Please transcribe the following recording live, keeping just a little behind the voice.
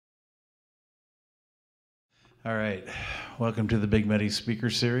All right, welcome to the Big Muddy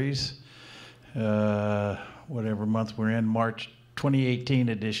Speaker Series. Whatever month we're in, March 2018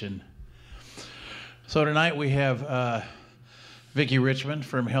 edition. So tonight we have Vicki Richmond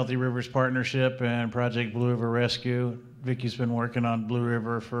from Healthy Rivers Partnership and Project Blue River Rescue. Vicki's been working on Blue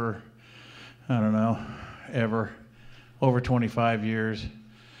River for, I don't know, over 25 years.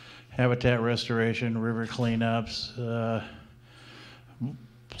 Habitat restoration, river cleanups,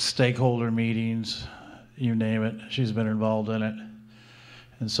 stakeholder meetings, you name it, she's been involved in it.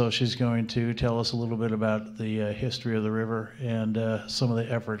 And so she's going to tell us a little bit about the history of the river and some of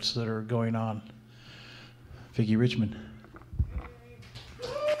the efforts that are going on. Vicki Richmond.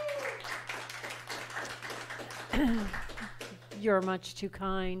 You're much too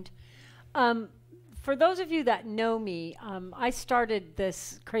kind. For those of you that know me, I started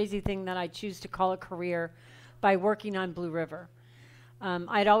this crazy thing that I choose to call a career by working on Blue River.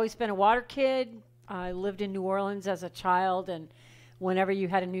 I'd always been a water kid. I lived in New Orleans as a child, and whenever you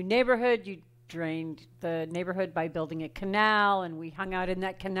had a new neighborhood, you drained the neighborhood by building a canal, and we hung out in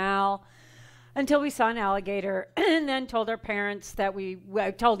that canal until we saw an alligator, and then told our parents that we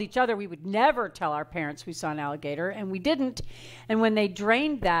told each other we would never tell our parents we saw an alligator, and we didn't. And when they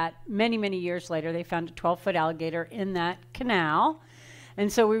drained that many, many years later, they found a 12-foot alligator in that canal.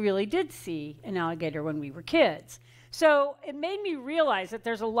 And so we really did see an alligator when we were kids. So it made me realize that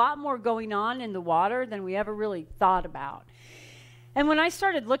there's a lot more going on in the water than we ever really thought about. And when I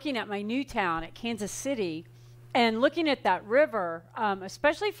started looking at my new town at Kansas City and looking at that river,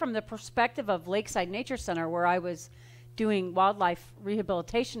 especially from the perspective of Lakeside Nature Center, where I was doing wildlife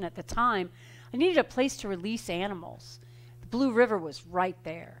rehabilitation at the time, I needed a place to release animals. The Blue River was right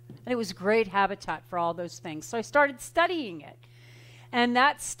there, and it was great habitat for all those things. So I started studying it. And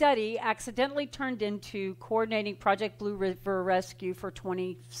that study accidentally turned into coordinating Project Blue River Rescue for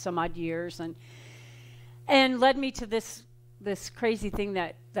 20 some odd years, and led me to this crazy thing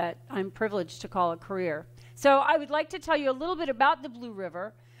that I'm privileged to call a career. So I would like to tell you a little bit about the Blue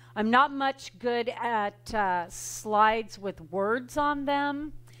River. I'm not much good at slides with words on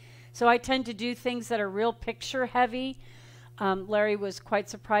them, so I tend to do things that are real picture heavy. Larry was quite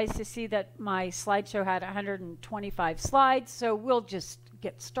surprised to see that my slideshow had 125 slides, so we'll just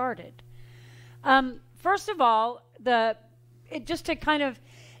get started. First of all, just to kind of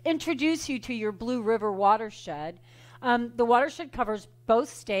introduce you to your Blue River watershed, the watershed covers both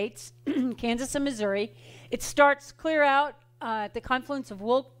states, Kansas and Missouri. It starts clear out at the confluence of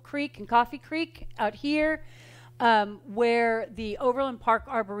Wolf Creek and Coffee Creek out here, where the Overland Park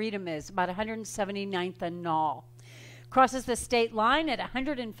Arboretum is, about 179th and Knoll. Crosses the state line at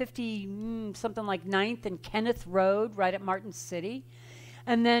 150 something like 9th and Kenneth Road, right at Martin City,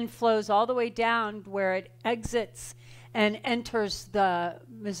 and then flows all the way down where it exits and enters the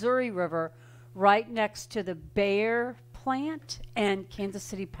Missouri River right next to the Beiriger plant and Kansas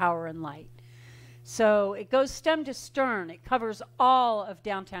City Power and Light. So it goes stem to stern. It covers all of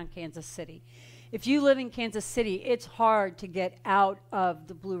downtown Kansas City. If you live in Kansas City, it's hard to get out of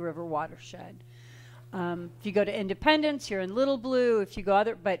the Blue River watershed. If you go to Independence, you're in Little Blue.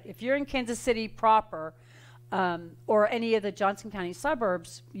 But if you're in Kansas City proper, or any of the Johnson County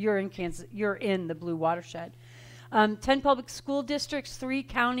suburbs, you're in the Blue watershed. 10 public school districts, 3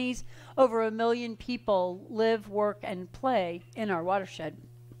 counties, over 1 million people live, work, and play in our watershed.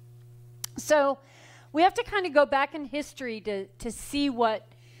 So we have to kind of go back in history to see what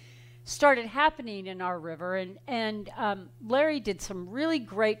started happening in our river. And Larry did some really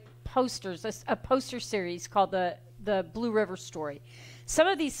great posters, a poster series called the Blue River Story. Some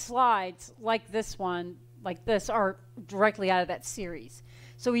of these slides, like this one, are directly out of that series.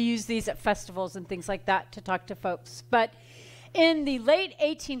 So we use these at festivals and things like that to talk to folks. But in the late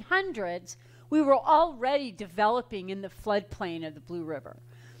 1800s, we were already developing in the floodplain of the Blue River.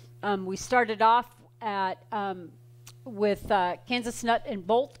 We started off with Kansas Nut and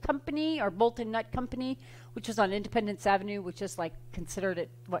Bolt Company, or Bolt and Nut Company, which was on Independence Avenue, which is like considered at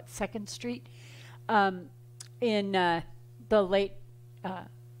 2nd Street, in the late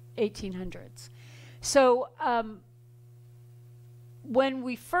 1800s. So when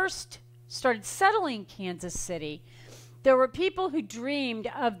we first started settling Kansas City, there were people who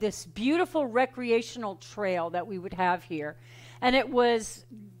dreamed of this beautiful recreational trail that we would have here. And it was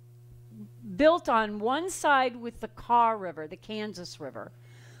built on one side with the Kaw River, the Kansas River,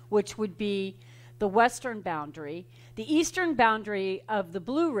 which would be the western boundary, the eastern boundary of the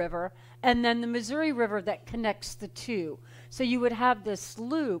Blue River, and then the Missouri River that connects the two. So you would have this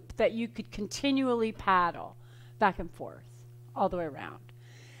loop that you could continually paddle back and forth all the way around.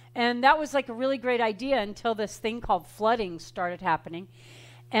 And that was like a really great idea until this thing called flooding started happening.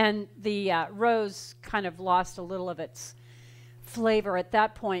 And the rose kind of lost a little of its flavor at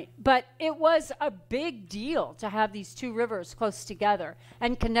that point. But it was a big deal to have these two rivers close together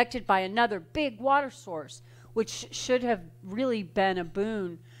and connected by another big water source, which should have really been a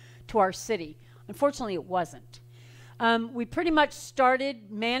boon to our city. Unfortunately, it wasn't. We pretty much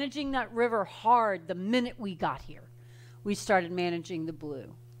started managing that river hard the minute we got here. We started managing the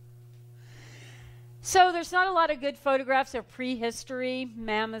blue. So there's not a lot of good photographs of prehistory.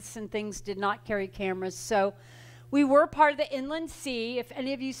 Mammoths and things did not carry cameras. So we were part of the inland sea. If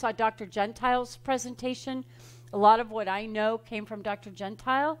any of you saw Dr. Gentile's presentation, a lot of what I know came from Dr.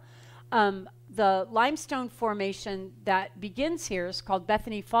 Gentile. The limestone formation that begins here is called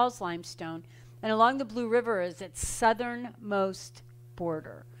Bethany Falls limestone. And along the Blue River is its southernmost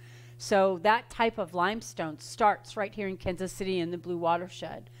border. So that type of limestone starts right here in Kansas City in the Blue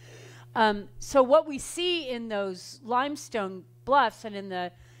Watershed. So what we see in those limestone bluffs and in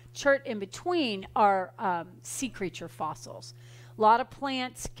the chert in between are sea creature fossils. A lot of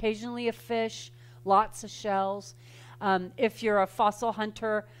plants, occasionally a fish, lots of shells. If you're a fossil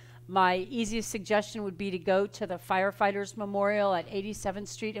hunter, my easiest suggestion would be to go to the Firefighters Memorial at 87th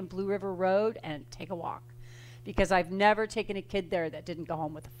Street and Blue River Road and take a walk, because I've never taken a kid there that didn't go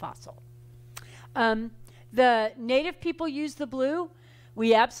home with a fossil. The native people use the blue.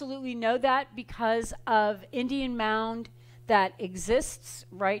 We absolutely know that because of Indian Mound that exists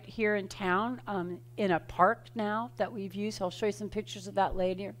right here in town in a park now that we've used. I'll show you some pictures of that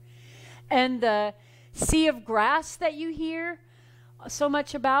later. And the sea of grass that you hear so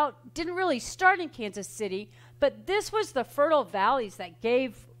much about didn't really start in Kansas City, but this was the fertile valleys that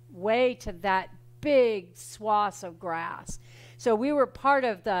gave way to that big swaths of grass. So we were part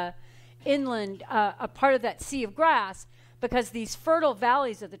of the inland, a part of that sea of grass, because these fertile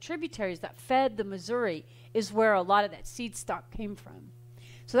valleys of the tributaries that fed the Missouri is where a lot of that seed stock came from.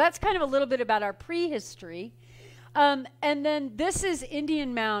 So that's kind of a little bit about our prehistory. And then this is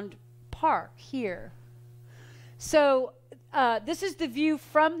Indian Mound Park here. So this is the view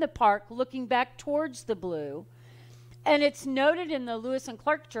from the park looking back towards the blue. And it's noted in the Lewis and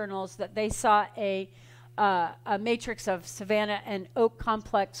Clark journals that they saw a matrix of savanna and oak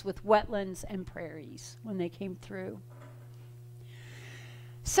complex with wetlands and prairies when they came through.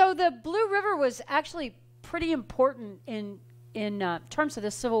 So the Blue River was actually pretty important in terms of the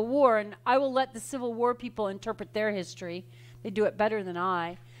Civil War, and I will let the Civil War people interpret their history. They do it better than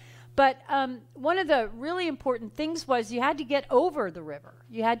I. But one of the really important things was you had to get over the river.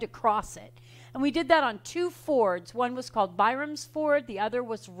 You had to cross it. And we did that on two fords. One was called Byram's Ford. The other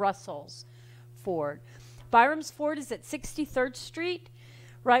was Russell's Ford. Byram's Ford is at 63rd Street,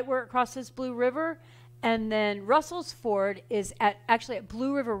 right where it crosses Blue River. And then Russell's Ford is actually at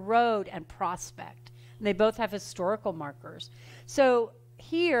Blue River Road and Prospect. And they both have historical markers. So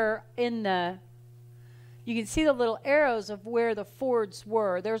here in you can see the little arrows of where the fords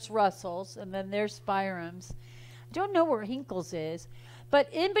were. There's Russell's, and then there's Byram's. I don't know where Hinkle's is.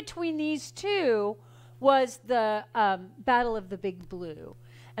 But in between these two was the Battle of the Big Blue.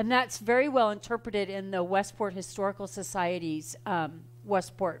 And that's very well interpreted in the Westport Historical Society's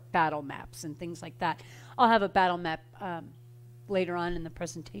Westport battle maps and things like that. I'll have a battle map later on in the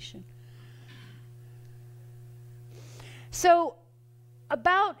presentation. So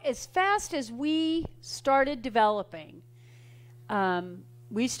about as fast as we started developing,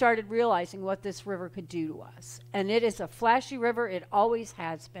 we started realizing what this river could do to us. And it is a flashy river. It always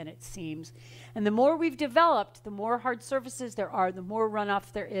has been, it seems. And the more we've developed, the more hard surfaces there are, the more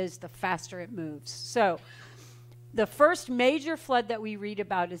runoff there is, the faster it moves. So the first major flood that we read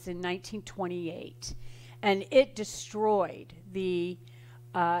about is in 1928. And it destroyed the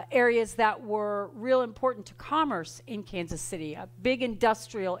areas that were real important to commerce in Kansas City. A big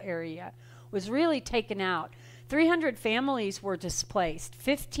industrial area was really taken out. 300 families were displaced.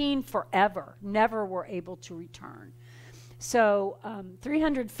 15 forever never were able to return. So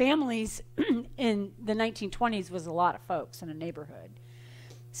 300 families in the 1920s was a lot of folks in a neighborhood.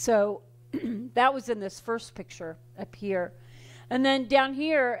 So that was in this first picture up here. And then down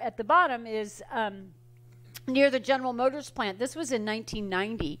here at the bottom is near the General Motors plant. This was in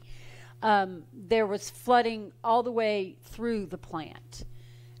 1990. There was flooding all the way through the plant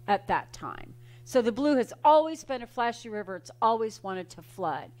at that time. So the Blue has always been a flashy river. It's always wanted to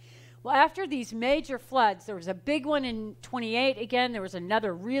flood. Well, after these major floods, there was a big one in 28. Again, there was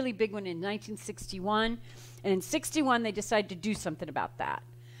another really big one in 1961. And in 61, they decided to do something about that.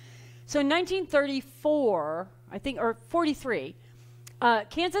 So in 1934, I think, or 43,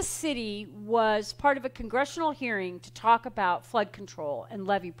 Kansas City was part of a congressional hearing to talk about flood control and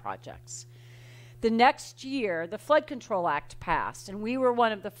levee projects. The next year, the Flood Control Act passed, and we were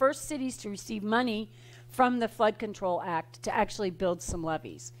one of the first cities to receive money from the Flood Control Act to actually build some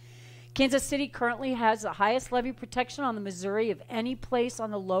levees. Kansas City currently has the highest levee protection on the Missouri of any place on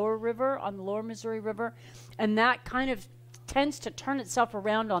the lower river, on the lower Missouri River, and that kind of tends to turn itself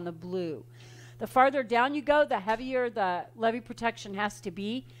around on the blue. The farther down you go, the heavier the levee protection has to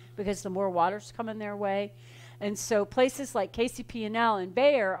be because the more water's coming their way. And so places like KCP&L and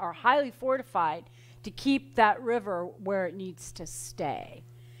Beiriger are highly fortified to keep that river where it needs to stay,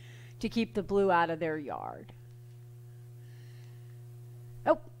 to keep the blue out of their yard.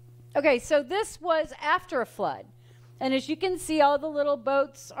 Oh, okay, so this was after a flood. And as you can see, all the little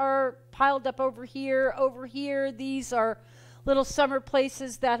boats are piled up over here, over here. These are little summer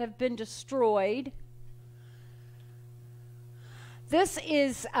places that have been destroyed. This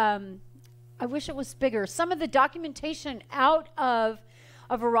is, I wish it was bigger, some of the documentation out of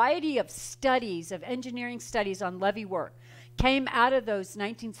a variety of studies, of engineering studies on levee work, came out of those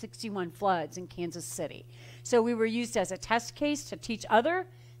 1961 floods in Kansas City. So we were used as a test case to teach other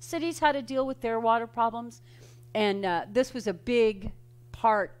cities how to deal with their water problems. And this was a big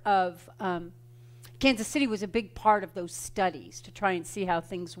part of, Kansas City was a big part of those studies to try and see how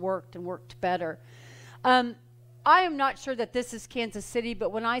things worked and worked better. I am not sure that this is Kansas City,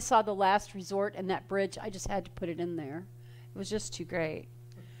 but when I saw the last resort and that bridge, I just had to put it in there. It was just too great.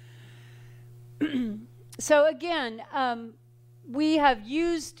 So again, we have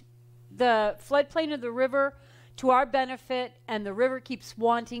used the floodplain of the river to our benefit, and the river keeps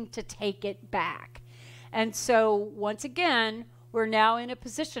wanting to take it back. And so once again, we're now in a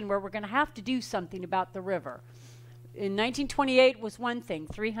position where we're going to have to do something about the river. In 1928 was one thing,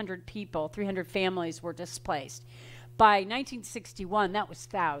 300 people, 300 families were displaced. By 1961, that was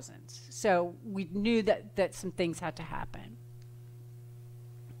thousands. So we knew that some things had to happen.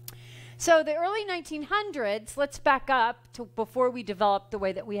 So the early 1900s, let's back up to before we developed the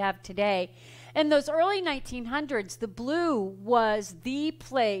way that we have today. In those early 1900s, the Blue was the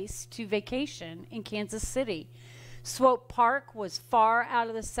place to vacation in Kansas City. Swope Park was far out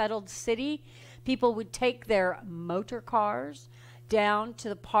of the settled city. People would take their motor cars down to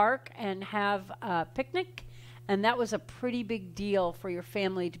the park and have a picnic, and that was a pretty big deal for your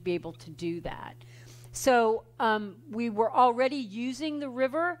family to be able to do that. So we were already using the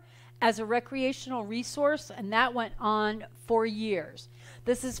river as a recreational resource, and that went on for years.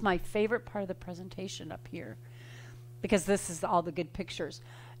 This is my favorite part of the presentation up here, because this is all the good pictures.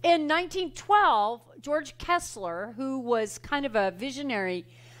 In 1912, George Kessler, who was kind of a visionary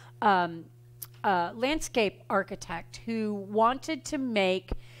landscape architect who wanted to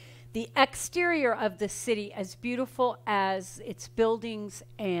make the exterior of the city as beautiful as its buildings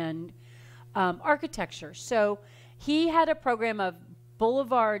and architecture. So he had a program of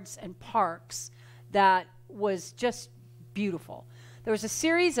boulevards and parks that was just beautiful. There was a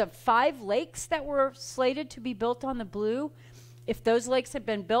series of 5 lakes that were slated to be built on the Blue. If those lakes had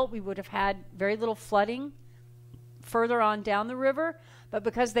been built, we would have had very little flooding further on down the river. But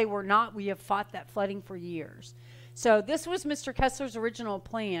because they were not, we have fought that flooding for years. So this was Mr. Kessler's original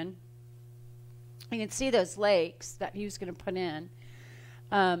plan. You can see those lakes that he was going to put in.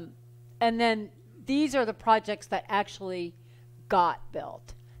 And then these are the projects that actually got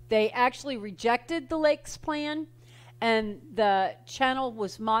built. They actually rejected the lakes plan, and the channel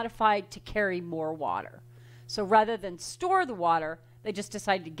was modified to carry more water. So rather than store the water, they just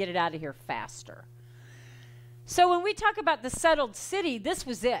decided to get it out of here faster. So when we talk about the settled city, this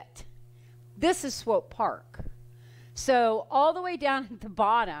was it. This is Swope Park. So all the way down at the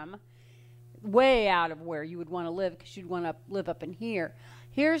bottom, way out of where you would want to live, because you'd want to live up in here.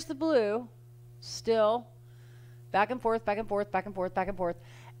 Here's the Blue, still back and forth, back and forth, back and forth, back and forth.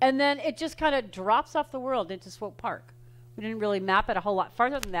 And then it just kind of drops off the world into Swope Park. We didn't really map it a whole lot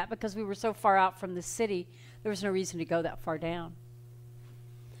farther than that because we were so far out from the city, there was no reason to go that far down.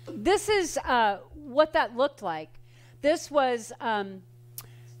 This is what that looked like. This was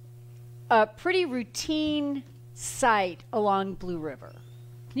a pretty routine site along Blue River.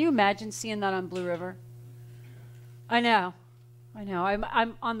 Can you imagine seeing that on Blue River? I know.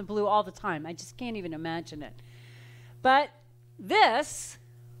 I'm on the Blue all the time. I just can't even imagine it. But this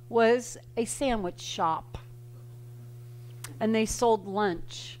was a sandwich shop. And they sold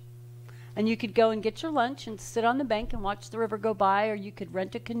lunch. And you could go and get your lunch and sit on the bank and watch the river go by, or you could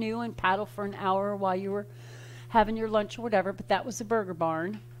rent a canoe and paddle for an hour while you were having your lunch or whatever, but that was the Burger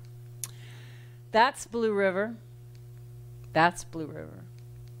Barn. That's Blue River. That's Blue River.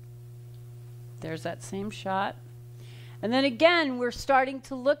 There's that same shot. And then again, we're starting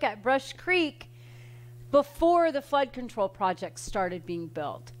to look at Brush Creek before the flood control project started being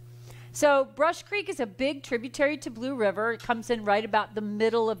built. So Brush Creek is a big tributary to Blue River. It comes in right about the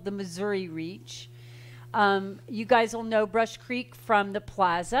middle of the Missouri Reach. You guys will know Brush Creek from the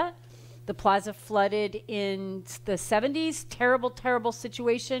plaza. The plaza flooded in the 70s. Terrible, terrible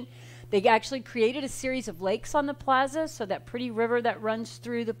situation. They actually created a series of lakes on the plaza, so that pretty river that runs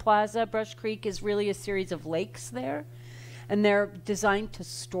through the plaza, Brush Creek, is really a series of lakes there, and they're designed to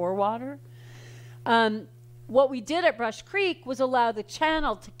store water. What we did at Brush Creek was allow the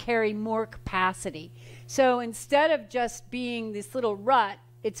channel to carry more capacity. So instead of just being this little rut,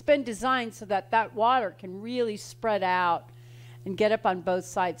 it's been designed so that that water can really spread out and get up on both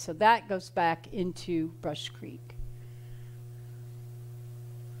sides. So that goes back into Brush Creek.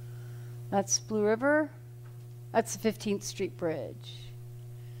 That's Blue River. That's the 15th Street Bridge.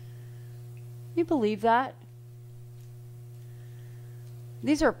 Can you believe that?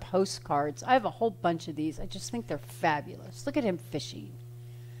 These are postcards. I have a whole bunch of these. I just think they're fabulous. Look at him fishing.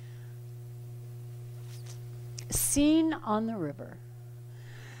 Scene on the river.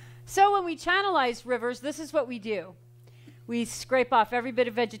 So when we channelize rivers, this is what we do. We scrape off every bit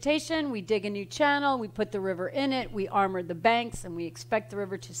of vegetation, we dig a new channel, we put the river in it, we armor the banks, and we expect the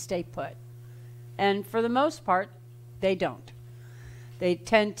river to stay put. And for the most part, they don't. They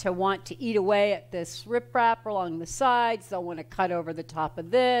tend to want to eat away at this riprap along the sides. They'll want to cut over the top of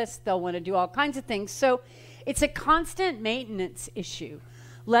this. They'll want to do all kinds of things. So it's a constant maintenance issue.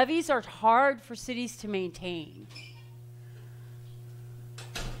 Levees are hard for cities to maintain.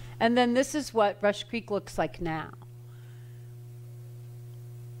 And then this is what Brush Creek looks like now.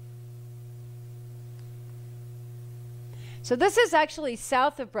 So this is actually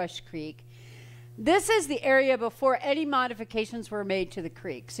south of Brush Creek. This is the area before any modifications were made to the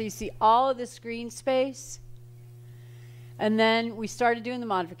creek. So you see all of this green space. And then we started doing the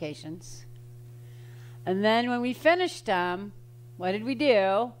modifications. And then when we finished them, what did we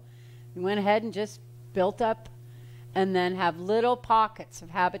do? We went ahead and just built up and then have little pockets of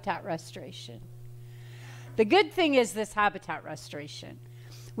habitat restoration. The good thing is this habitat restoration.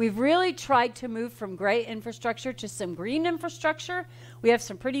 We've really tried to move from gray infrastructure to some green infrastructure. We have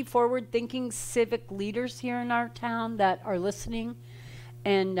some pretty forward-thinking civic leaders here in our town that are listening,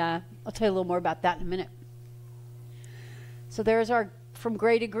 and I'll tell you a little more about that in a minute. So there's our from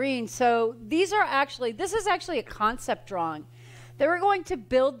gray to green. So these are actually, this is actually a concept drawing. They were going to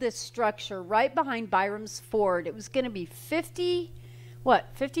build this structure right behind Byram's Ford. It was going to be 50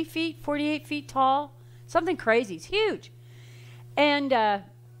 feet, 48 feet tall, something crazy. It's huge. And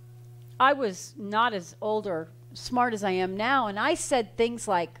I was not as old or smart as I am now, and I said things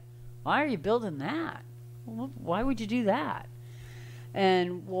like, why are you building that? Well, why would you do that?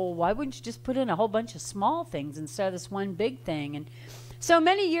 And, well, why wouldn't you just put in a whole bunch of small things instead of this one big thing? And so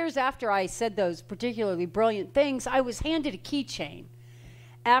many years after I said those particularly brilliant things, I was handed a keychain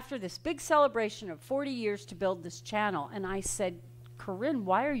after this big celebration of 40 years to build this channel. And I said, Corinne,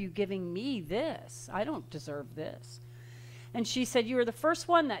 why are you giving me this? I don't deserve this. And she said, you were the first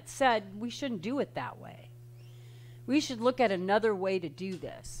one that said we shouldn't do it that way. We should look at another way to do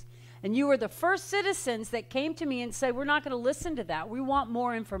this. And you were the first citizens that came to me and said, we're not going to listen to that. We want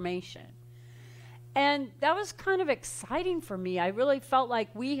more information. And that was kind of exciting for me. I really felt like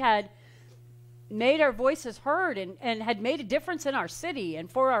we had made our voices heard and had made a difference in our city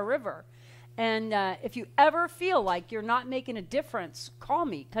and for our river. And if you ever feel like you're not making a difference, call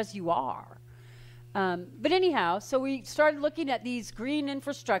me, because you are. But anyhow, so we started looking at these green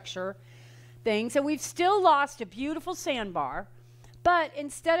infrastructure things, and we've still lost a beautiful sandbar. But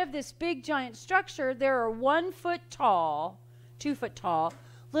instead of this big giant structure, there are 1 foot tall, 2 foot tall,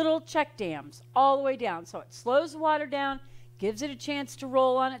 little check dams all the way down. So it slows the water down, gives it a chance to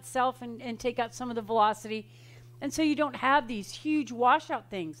roll on itself and take out some of the velocity. And so you don't have these huge washout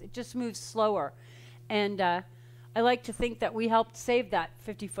things. It just moves slower. And I like to think that we helped save that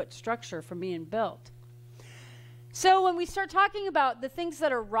 50-foot structure from being built. So when we start talking about the things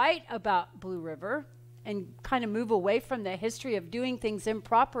that are right about Blue River and kind of move away from the history of doing things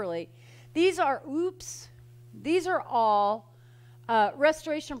improperly, these are all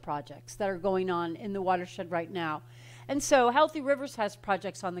restoration projects that are going on in the watershed right now. And so Healthy Rivers has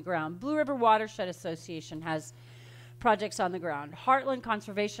projects on the ground. Blue River Watershed Association has projects on the ground. Heartland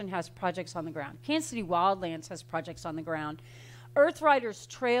Conservation has projects on the ground. Kansas City Wildlands has projects on the ground. Earthriders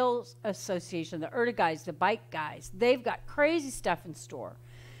Trails Association, the Erta guys, the bike guys, they've got crazy stuff in store.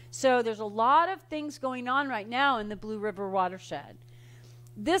 So there's a lot of things going on right now in the Blue River watershed.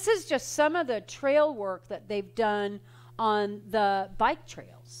 This is just some of the trail work that they've done on the bike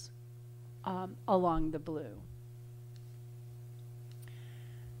trails along the Blue.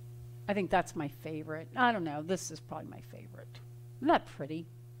 I think that's my favorite. I don't know. This is probably my favorite. Isn't that pretty?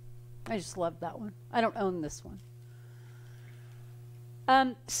 I just love that one. I don't own this one.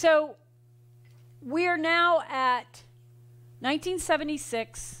 So we're now at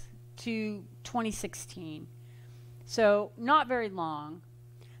 1976 to 2016. So not very long.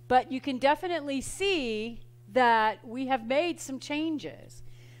 But you can definitely see that we have made some changes.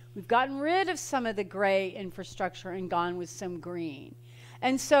 We've gotten rid of some of the gray infrastructure and gone with some green.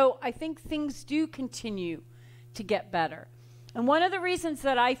 And so I think things do continue to get better. And one of the reasons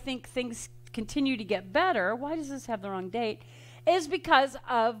that I think things continue to get better, why does this have the wrong date, is because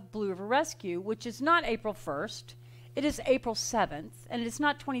of Blue River Rescue, which is not April 1st. It is April 7th, and it's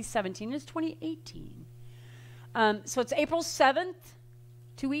not 2017, it's 2018. So it's April 7th,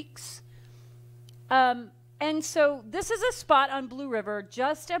 2 weeks. And so this is a spot on Blue River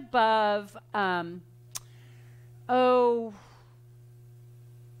just above,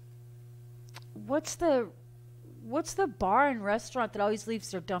 what's the bar and restaurant that always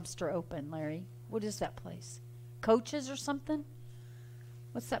leaves their dumpster open, Larry? What is that place? Coaches or something?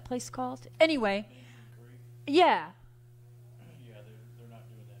 What's that place called? Anyway. Yeah. Yeah, they're not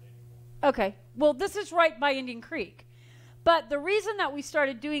doing that anymore. Okay. Well, this is right by Indian Creek. But the reason that we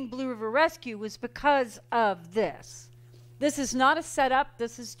started doing Blue River Rescue was because of this. This is not a setup.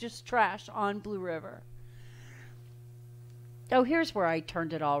 This is just trash on Blue River. Oh, here's where I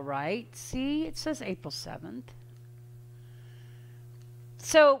turned it all right. See, it says April 7th.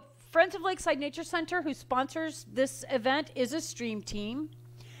 So Friends of Lakeside Nature Center, who sponsors this event, is a stream team.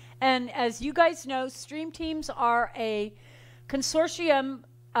 And as you guys know, stream teams are a consortium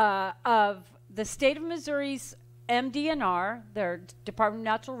of the state of Missouri's MDNR, their Department of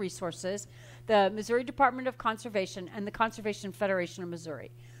Natural Resources, the Missouri Department of Conservation, and the Conservation Federation of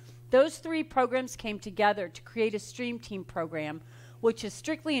Missouri. Those three programs came together to create a stream team program, which is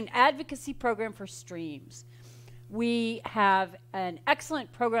strictly an advocacy program for streams. We have an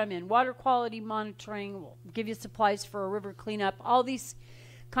excellent program in water quality monitoring. We'll give you supplies for a river cleanup, all these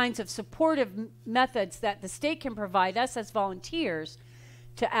kinds of supportive methods that the state can provide us as volunteers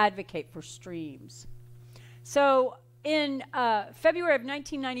to advocate for streams. So in February of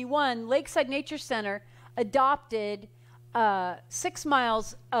 1991, Lakeside Nature Center adopted 6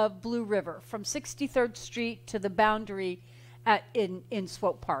 miles of Blue River from 63rd Street to the boundary in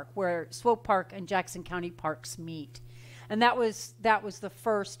Swope Park, where Swope Park and Jackson County Parks meet. And that was the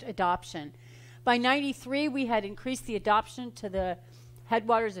first adoption. By 93, we had increased the adoption to the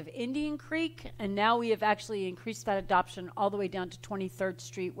headwaters of Indian Creek, and now we have actually increased that adoption all the way down to 23rd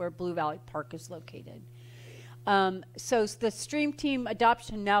Street, where Blue Valley Park is located. So the stream team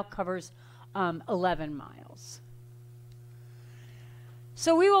adoption now covers 11 miles.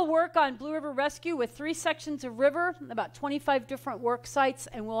 So we will work on Blue River Rescue with 3 sections of river, about 25 different work sites,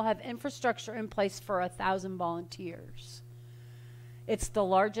 and we'll have infrastructure in place for 1,000 volunteers. It's the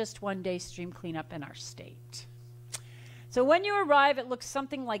largest one-day stream cleanup in our state. So when you arrive, it looks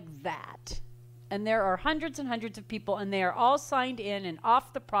something like that. And there are hundreds and hundreds of people, and they are all signed in and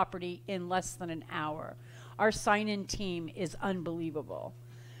off the property in less than an hour. Our sign-in team is unbelievable.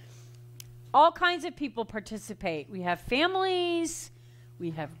 All kinds of people participate. We have families, we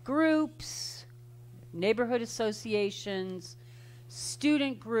have groups, neighborhood associations,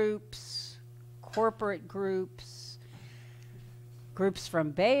 student groups, corporate groups, groups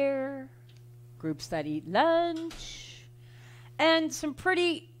from Bear, groups that eat lunch, and some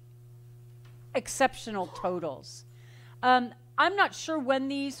pretty exceptional totals. I'm not sure when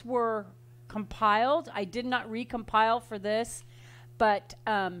these were compiled. I did not recompile for this, but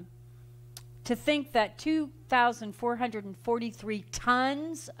to think that 2,443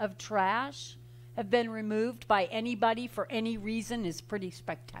 tons of trash have been removed by anybody for any reason is pretty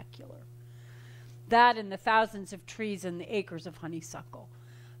spectacular. That and the thousands of trees and the acres of honeysuckle.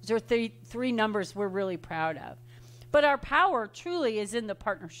 Those are three numbers we're really proud of. But our power truly is in the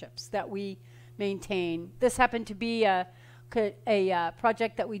partnerships that we maintain. This happened to be a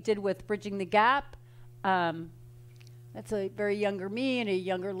project that we did with Bridging the Gap. That's a very younger me and a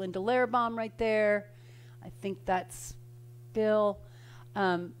younger Linda Larabaum right there. I think that's Bill.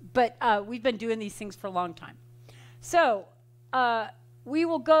 But we've been doing these things for a long time. So we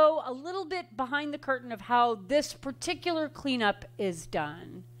will go a little bit behind the curtain of how this particular cleanup is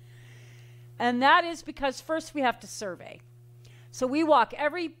done. And that is because first we have to survey. So we walk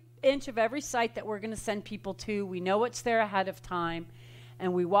every inch of every site that we're going to send people to. We know what's there ahead of time.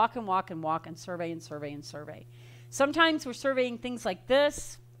 And we walk and walk and walk and survey and survey and survey. Sometimes we're surveying things like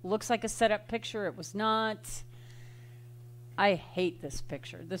this. Looks like a setup picture. It was not. I hate this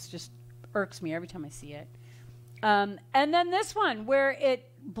picture. This just irks me every time I see it. And then this one where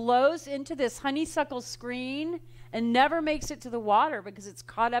it blows into this honeysuckle screen and never makes it to the water because it's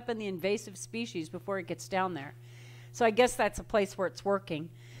caught up in the invasive species before it gets down there. So I guess that's a place where it's working.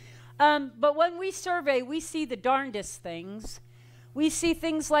 But when we survey, we see the darndest things. We see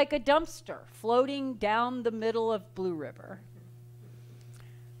things like a dumpster floating down the middle of Blue River.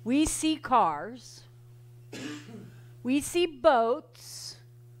 We see cars. We see boats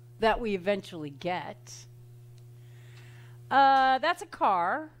that we eventually get. That's a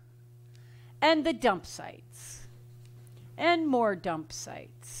car. And the dump sites. And more dump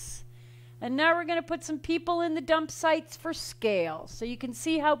sites. And now we're going to put some people in the dump sites for scale, so you can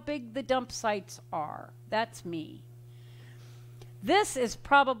see how big the dump sites are. That's me. This is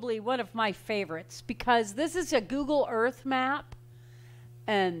probably one of my favorites because this is a Google Earth map,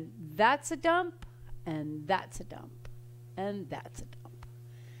 and that's a dump, and that's a dump, and that's a dump.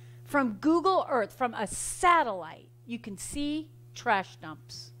 From Google Earth, from a satellite, you can see trash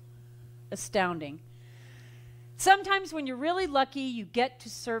dumps. Astounding. Sometimes when you're really lucky, you get to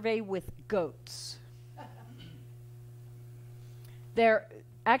survey with goats.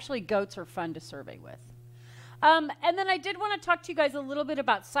 Goats are fun to survey with. And then I did want to talk to you guys a little bit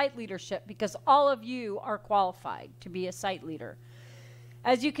about site leadership because all of you are qualified to be a site leader.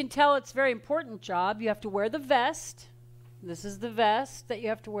 As you can tell, it's a very important job. You have to wear the vest. This is the vest that you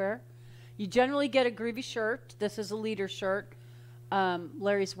have to wear. You generally get a groovy shirt. This is a leader shirt.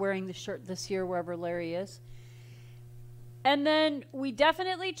 Larry's wearing the shirt this year wherever Larry is. And then we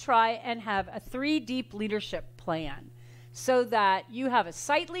definitely try and have a 3-deep leadership plan so that you have a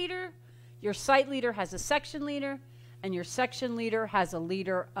site leader, your site leader has a section leader, and your section leader has a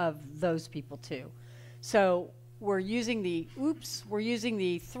leader of those people too. So we're using the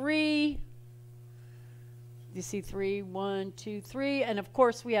 3. You see 3, 1, 2, 3. And of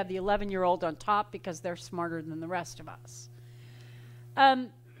course we have the 11-year-old on top because they're smarter than the rest of us.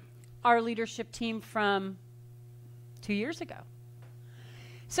 Our leadership team from 2 years ago.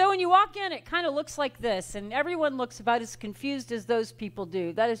 So when you walk in, it kind of looks like this, and everyone looks about as confused as those people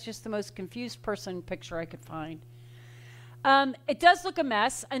do. That is just the most confused person picture I could find. It does look a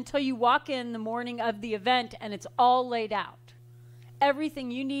mess until you walk in the morning of the event and it's all laid out.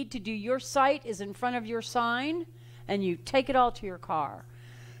 Everything you need to do your site is in front of your sign, and you take it all to your car.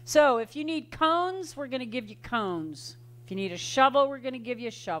 So if you need cones, we're going to give you cones. If you need a shovel, we're going to give you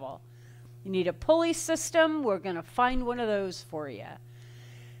a shovel. You need a pulley system, we're going to find one of those for you.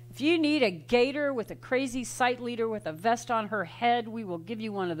 If you need a gator with a crazy site leader with a vest on her head, we will give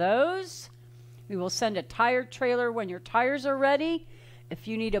you one of those. We will send a tire trailer when your tires are ready. If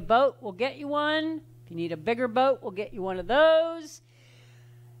you need a boat, we'll get you one. If you need a bigger boat, we'll get you one of those.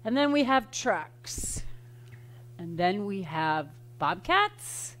 And then we have trucks. And then we have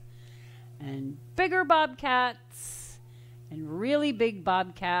bobcats and bigger bobcats and really big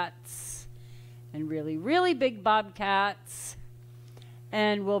bobcats. And really, really big bobcats.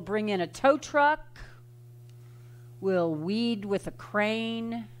 And we'll bring in a tow truck. We'll weed with a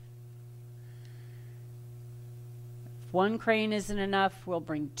crane. If one crane isn't enough, we'll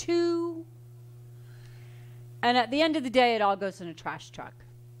bring 2. And at the end of the day, it all goes in a trash truck.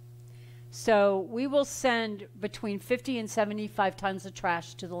 So we will send between 50 and 75 tons of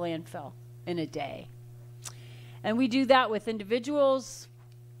trash to the landfill in a day. And we do that with individuals,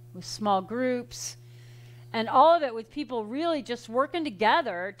 with small groups, and all of it with people really just working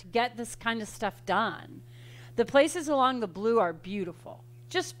together to get this kind of stuff done. The places along the Blue are beautiful,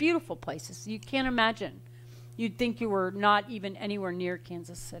 just beautiful places. You can't imagine. You'd think you were not even anywhere near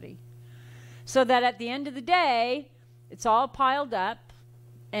Kansas City. So that at the end of the day, it's all piled up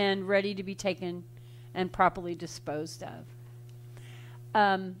and ready to be taken and properly disposed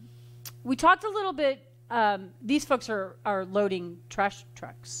of. We talked a little bit. These folks are loading trash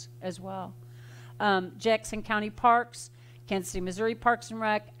trucks as well. Jackson County Parks, Kansas City, Missouri Parks and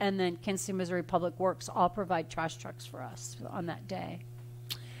Rec, and then Kansas City, Missouri Public Works all provide trash trucks for us on that day.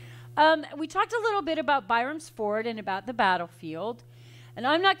 We talked a little bit about Byram's Ford and about the battlefield. And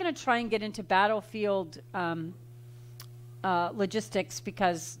I'm not going to try and get into battlefield logistics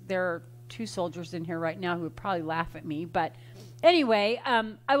because there are 2 soldiers in here right now who would probably laugh at me. But anyway,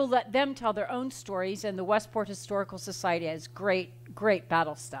 I will let them tell their own stories, and the Westport Historical Society has great, great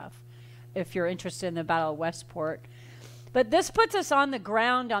battle stuff if you're interested in the Battle of Westport. But this puts us on the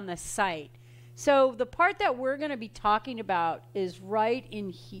ground on the site. So the part that we're going to be talking about is right in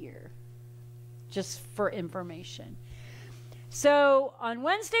here, just for information. So on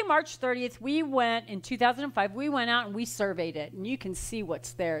Wednesday, March 30th, in 2005, we went out and we surveyed it. And you can see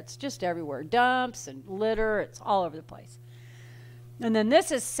what's there. It's just everywhere. Dumps and litter. It's all over the place. And then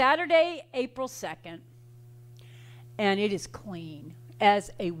this is Saturday, April 2nd. And it is clean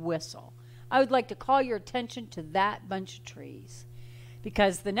as a whistle. I would like to call your attention to that bunch of trees.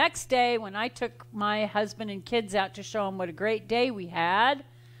 Because the next day, when I took my husband and kids out to show them what a great day we had,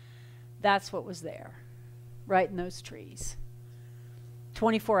 that's what was there, right in those trees.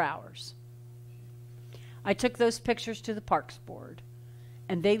 24 hours. I took those pictures to the Parks Board,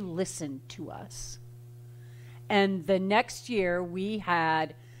 and they listened to us. And the next year, we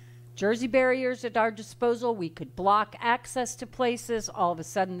had Jersey barriers at our disposal. We could block access to places. All of a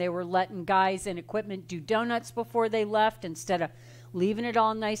sudden, they were letting guys and equipment do donuts before they left instead of leaving it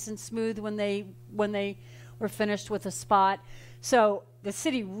all nice and smooth when they were finished with a spot. So the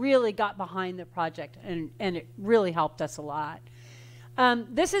city really got behind the project, and it really helped us a lot.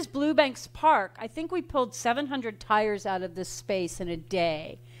 This is Blue Banks Park. I think we pulled 700 tires out of this space in a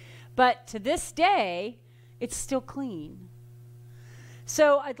day. But to this day, it's still clean.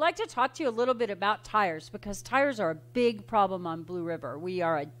 So I'd like to talk to you a little bit about tires, because tires are a big problem on Blue River. We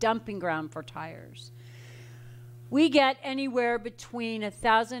are a dumping ground for tires. We get anywhere between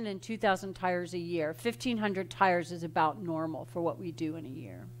 1,000 and 2,000 tires a year. 1,500 tires is about normal for what we do in a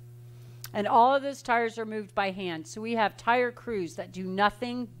year. And all of those tires are moved by hand. So we have tire crews that do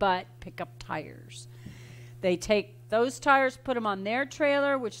nothing but pick up tires. They take those tires, put them on their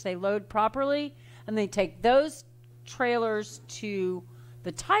trailer, which they load properly, and they take those trailers to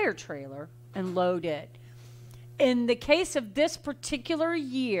the tire trailer and load it. In the case of this particular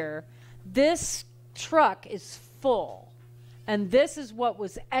year, this truck is full, and this is what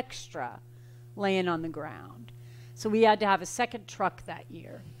was extra laying on the ground. So we had to have a second truck that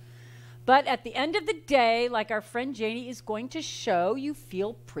year. But at the end of the day, like our friend Janie is going to show, you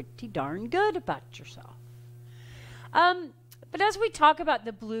feel pretty darn good about yourself. But as we talk about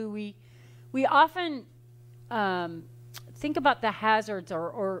the blue, we often think about the hazards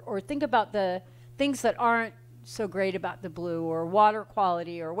or think about the things that aren't so great about the blue, or water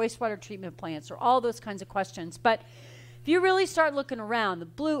quality, or wastewater treatment plants, or all those kinds of questions. But if you really start looking around, the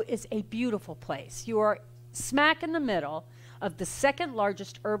blue is a beautiful place. You are smack in the middle of the second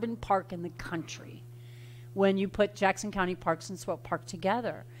largest urban park in the country when you put Jackson County Parks and Swope Park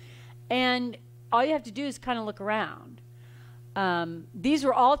together. And all you have to do is kind of look around. These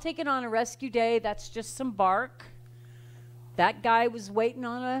were all taken on a rescue day. That's just some bark. That guy was waiting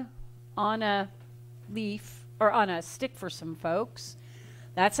on a leaf, or on a stick for some folks.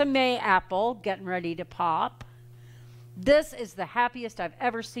 That's a May apple getting ready to pop. This is the happiest I've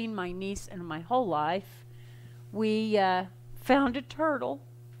ever seen my niece in my whole life. We found a turtle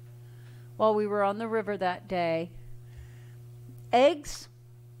while we were on the river that day. Eggs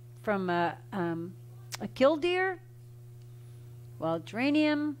from a killdeer, wild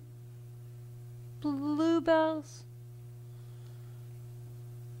geranium, bluebells.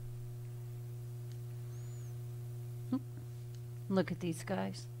 Look at these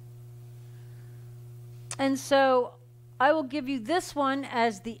guys. And so I will give you this one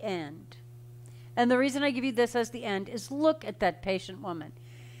as the end. And the reason I give you this as the end is look at that patient woman.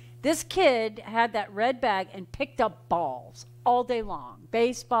 This kid had that red bag and picked up balls all day long,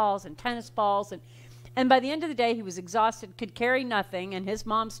 baseballs and tennis balls. And by the end of the day, he was exhausted, could carry nothing, and his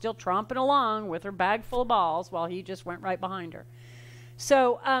mom's still tromping along with her bag full of balls while he just went right behind her.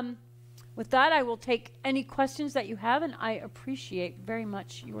 So with that, I will take any questions that you have, and I appreciate very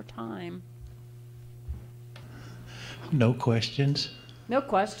much your time. No questions. No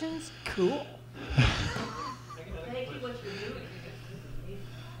questions? Cool. Thank you, what you're doing.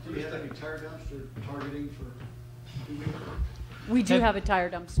 Do we have any tire dumpster targeting for 2 weeks? We do have a tire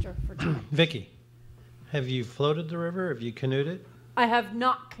dumpster for two. Vicki, have you floated the river? Have you canoed it? I have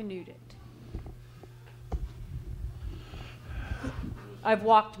not canoed it. I've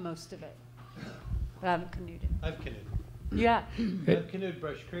walked most of it, but I haven't canoed it. I've canoed. Yeah. I've canoed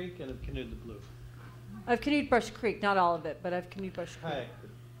Brush Creek and I've canoed the Blue. I've canoed Brush Creek, not all of it, but I've canoed Brush Creek.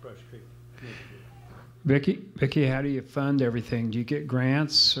 Kayaked Brush Creek. Canoed the Blue. Vicki, how do you fund everything? Do you get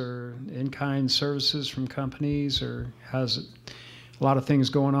grants or in-kind services from companies, or how's it? A lot of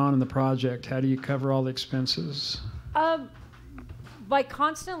things going on in the project. How do you cover all the expenses? By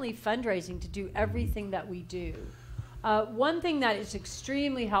constantly fundraising to do everything that we do. One thing that is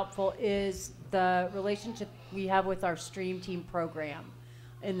extremely helpful is the relationship we have with our Stream Team program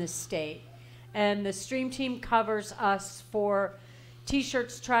in the state. And the Stream Team covers us for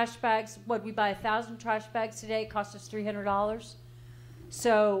T-shirts, trash bags. What, we buy 1,000 trash bags today, it costs us $300.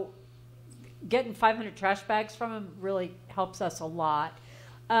 So getting 500 trash bags from them really helps us a lot.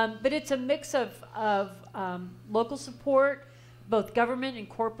 But it's a mix of local support, both government and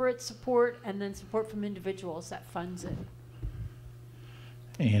corporate support, and then support from individuals that funds it.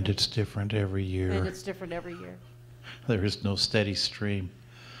 And it's different every year. And it's different every year. There is no steady stream.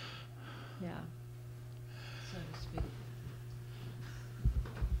 Yeah. So to speak.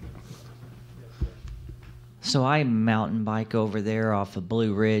 So I mountain bike over there off of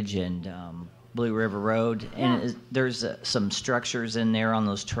Blue Ridge and Blue River Road, and there's some structures in there on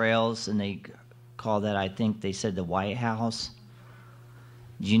those trails, and they call that, I think they said, the White House.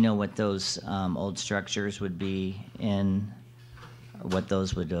 Do you know what those old structures would be in, or what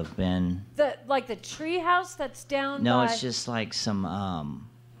those would have been? Like the tree house that's down No, by... it's just like some,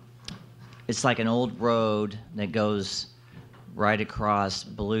 it's like an old road that goes right across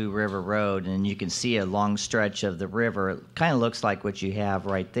Blue River Road, and you can see a long stretch of the river. It kind of looks like what you have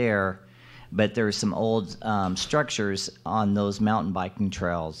right there, but there's some old structures on those mountain biking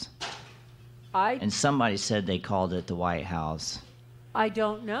trails. And somebody said they called it the White House. I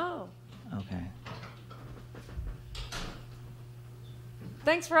don't know. Okay.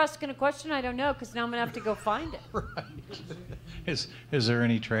 Thanks for asking a question I don't know, because now I'm going to have to go find it. Right. Is there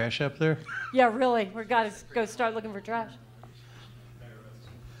any trash up there? Yeah, really. We've got to go start looking for trash.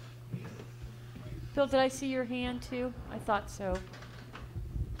 Phil, did I see your hand too? I thought so.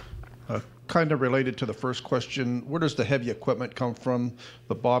 Kind of related to the first question, where does the heavy equipment come from?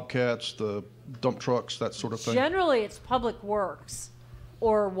 The bobcats, the dump trucks, that sort of thing? Generally, it's public works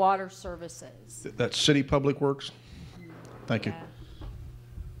or water services. That's city public works? Thank you.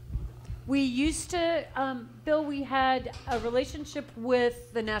 We used to, Bill, we had a relationship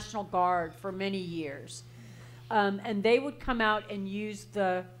with the National Guard for many years. And they would come out and use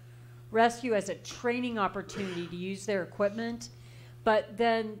the rescue as a training opportunity to use their equipment. But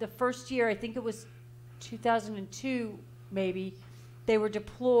then the first year, I think it was 2002 maybe, they were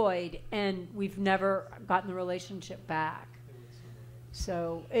deployed, and we've never gotten the relationship back.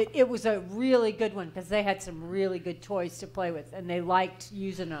 So it was a really good one, because they had some really good toys to play with, and they liked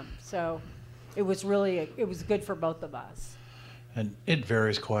using them. So it was good for both of us. And it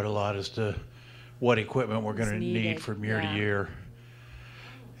varies quite a lot as to what equipment we're going to need from year to year.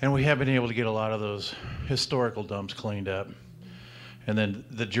 And we have been able to get a lot of those historical dumps cleaned up. And then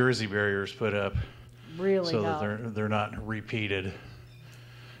the Jersey barriers put up so that they're not repeated.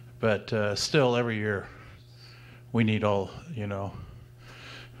 But still, every year, we need all,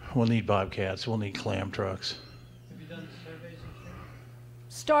 we'll need bobcats, we'll need clam trucks. Have you done surveys this year?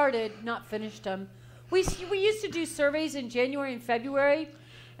 Started, not finished them. We used to do surveys in January and February,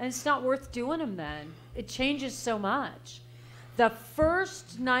 and it's not worth doing them then. It changes so much. The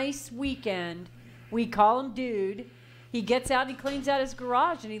first nice weekend, we call him Dude. He gets out and he cleans out his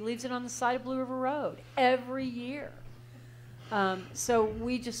garage, and he leaves it on the side of Blue River Road every year. So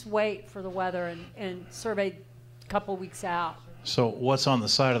we just wait for the weather and survey a couple weeks out. So what's on the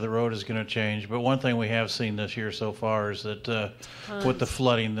side of the road is going to change. But one thing we have seen this year so far is that with the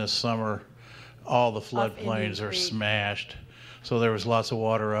flooding this summer, all the floodplains are smashed. So there was lots of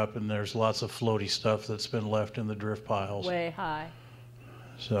water up, and there's lots of floaty stuff that's been left in the drift piles. Way high.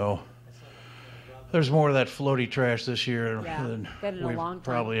 So there's more of that floaty trash this year than we've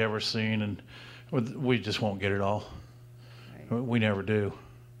probably ever seen, and we just won't get it all. Right. We never do.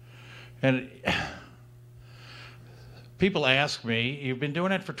 And people ask me, you've been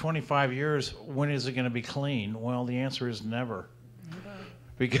doing it for 25 years, when is it going to be clean? Well, the answer is never.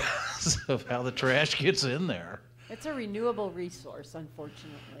 Because of how the trash gets in there. It's a renewable resource,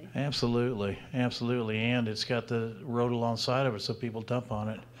 unfortunately. Absolutely, absolutely. And it's got the road alongside of it, so people dump on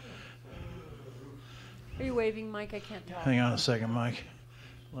it. Are you waving, Mike? I can't talk. Hang on a second, Mike.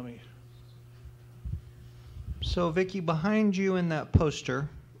 Let me. So, Vicki, behind you in that poster,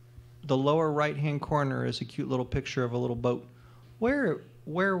 the lower right-hand corner is a cute little picture of a little boat. Where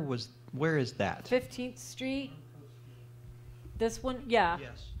is that? 15th Street. This one, yeah.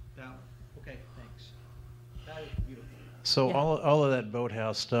 Yes, that one. Okay, thanks. That is beautiful. So all of that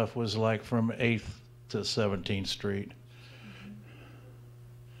boathouse stuff was like from 8th to 17th Street.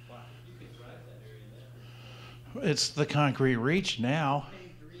 Wow. You can drive that area now. It's the concrete reach now.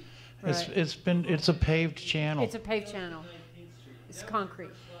 Right. It's a paved channel. It's a paved channel. It's concrete.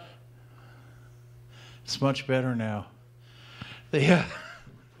 It's much better now.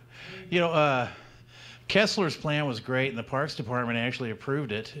 Kessler's plan was great, and the Parks Department actually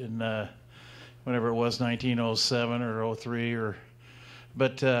approved it in whenever it was, 1907 or 03,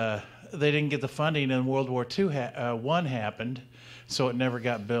 but they didn't get the funding, and World War I happened, so it never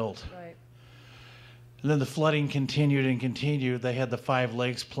got built. Right. And then the flooding continued and continued. They had the 5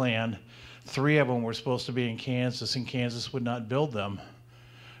 lakes plan. 3 of them were supposed to be in Kansas, and Kansas would not build them.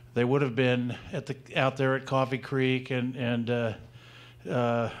 They would have been out there at Coffee Creek and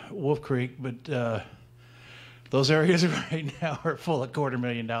Wolf Creek, but those areas right now are full of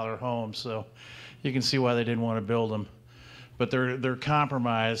 $250,000 homes, so you can see why they didn't want to build them. but their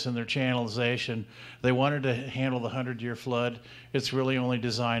compromise and their channelization, they wanted to handle the 100-year flood. It's really only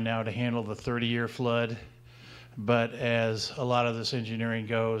designed now to handle the 30-year flood. But as a lot of this engineering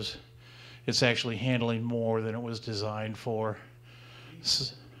goes, it's actually handling more than it was designed for. We had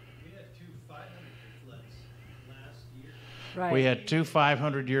two 500-year floods last year. Right. We had two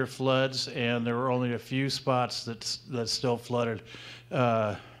 500-year floods, and there were only a few spots that still flooded.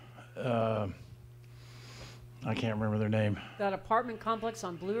 I can't remember their name. That apartment complex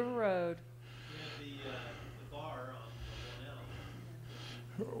on Blue River Road. We had the bar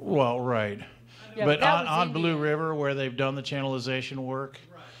on 1L. Well, right. Yeah, But that was on Blue Indian. River, where they've done the channelization work,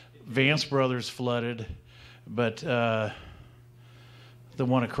 Vance Brothers flooded, but the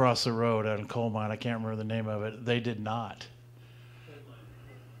one across the road out in Coal Mine, I can't remember the name of it, they did not.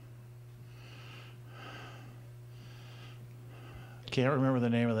 Can't remember the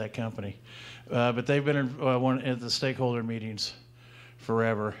name of that company. But they've been in at the stakeholder meetings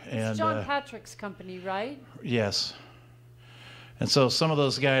forever. It's John Patrick's company, right? Yes. And so some of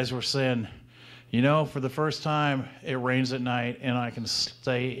those guys were saying, you know, for the first time, it rains at night, and I can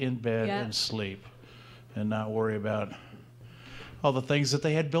stay in bed and sleep and not worry about all the things that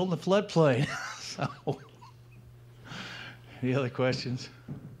they had built in the floodplain. So, any other questions?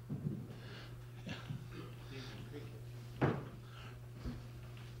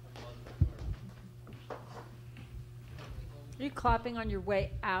 Are you clapping on your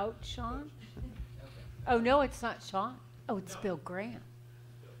way out, Sean? Oh, no, it's not Sean. Oh, it's Bill Grant.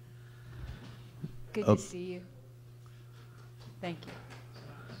 Good to see you. Thank you.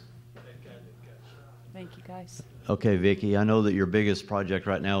 Thank you, guys. Okay, Vicki, I know that your biggest project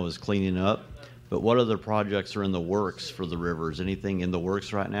right now is cleaning up, but what other projects are in the works for the rivers? Anything in the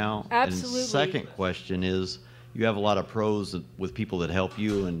works right now? Absolutely. And second question is, you have a lot of pros with people that help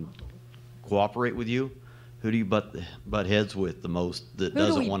you and cooperate with you. Who do you butt heads with the most that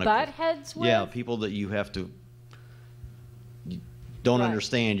doesn't want to? Butt heads with? Yeah, people that you have to don't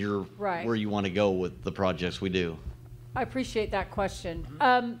understand Right. where you want to go with the projects we do. I appreciate that question.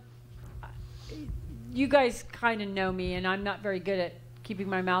 You guys kind of know me, and I'm not very good at keeping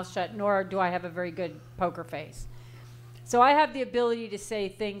my mouth shut, nor do I have a very good poker face. So I have the ability to say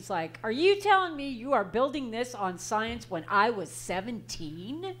things like, are you telling me you are building this on science when I was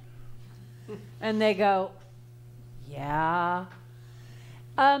 17? And they go, yeah.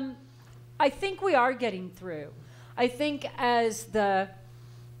 I think we are getting through. I think as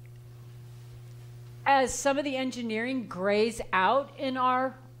some of the engineering grays out in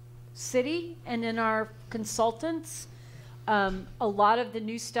our city and in our consultants, a lot of the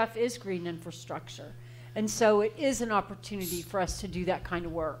new stuff is green infrastructure. And so it is an opportunity for us to do that kind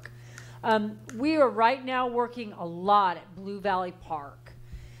of work. We are right now working a lot at Blue Valley Park.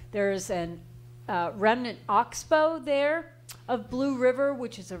 There's an remnant oxbow there of Blue River,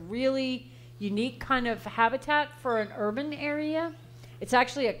 which is a really unique kind of habitat for an urban area. It's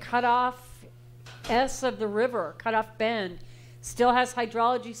actually a cutoff S of the river, cutoff bend. Still has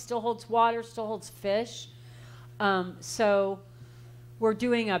hydrology, still holds water, still holds fish. So we're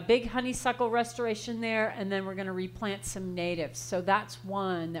doing a big honeysuckle restoration there, and then we're going to replant some natives. So that's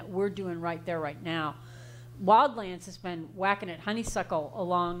one that we're doing right there right now. Wildlands has been whacking at honeysuckle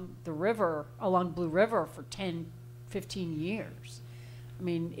along the river, along Blue River for 10, 15 years. I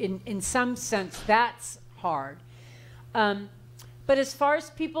mean, in some sense, that's hard. But as far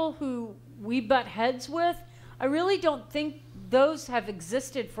as people who we butt heads with, I really don't think those have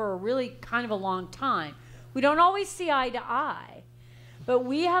existed for a really kind of a long time. We don't always see eye to eye, but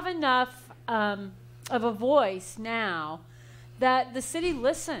we have enough of a voice now that the city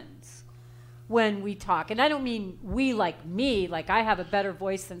listens when we talk. And I don't mean we like me, like I have a better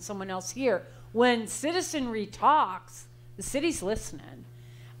voice than someone else here. When citizenry talks, the city's listening.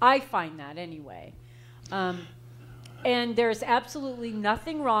 I find that anyway. And there's absolutely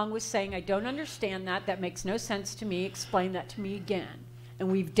nothing wrong with saying, I don't understand that. That makes no sense to me. Explain that to me again.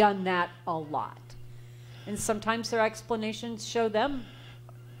 And we've done that a lot. And sometimes their explanations show them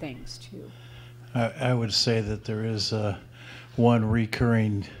things too. I would say that there is one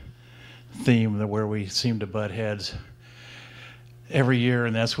recurring theme where we seem to butt heads every year,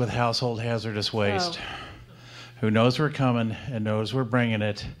 and that's with household hazardous waste. Who knows we're coming and knows we're bringing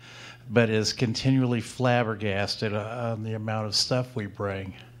it, but is continually flabbergasted on the amount of stuff we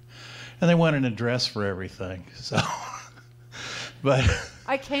bring. And they want an address for everything. So, but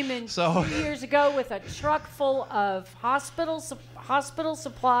I came in 2 years ago with a truck full of hospital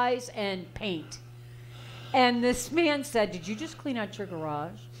supplies and paint. And this man said, "Did you just clean out your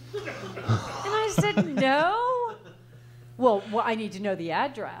garage?" And I said, "No." Well, I need to know the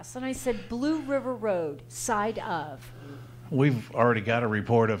address. And I said, Blue River Road, side of. we've already got a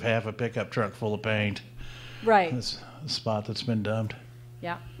report of half a pickup truck full of paint. Right. This spot that's been dumped.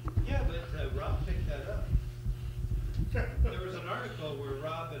 Yeah. Yeah, but Rob picked that up. There was an article where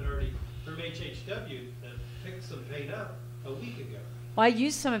Rob had already, from HHW, picked some paint up a week ago. Well, I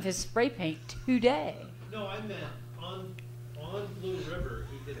used some of his spray paint today. No, I meant on Blue River,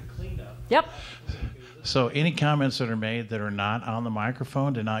 he did a cleanup. Yep. So any comments that are made that are not on the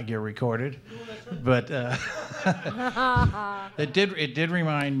microphone do not get recorded. But it did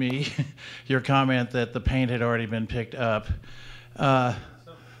remind me, your comment that the paint had already been picked up.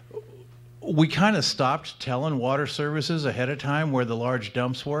 We kind of stopped telling water services ahead of time where the large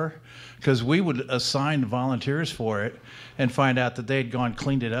dumps were, because we would assign volunteers for it and find out that they had gone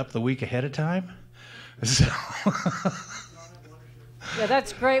cleaned it up the week ahead of time. So Yeah,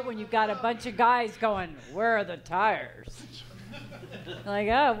 that's great when you've got a bunch of guys going, where are the tires? Like,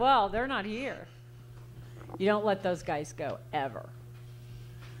 oh, well, they're not here. You don't let those guys go, ever.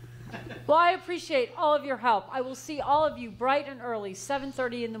 Well, I appreciate all of your help. I will see all of you bright and early,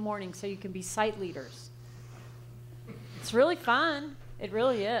 7:30 in the morning, so you can be site leaders. It's really fun. It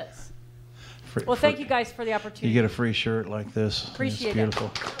really is. Well, thank you guys for the opportunity. You get a free shirt like this. Appreciate it's it.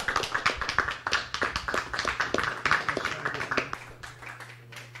 beautiful.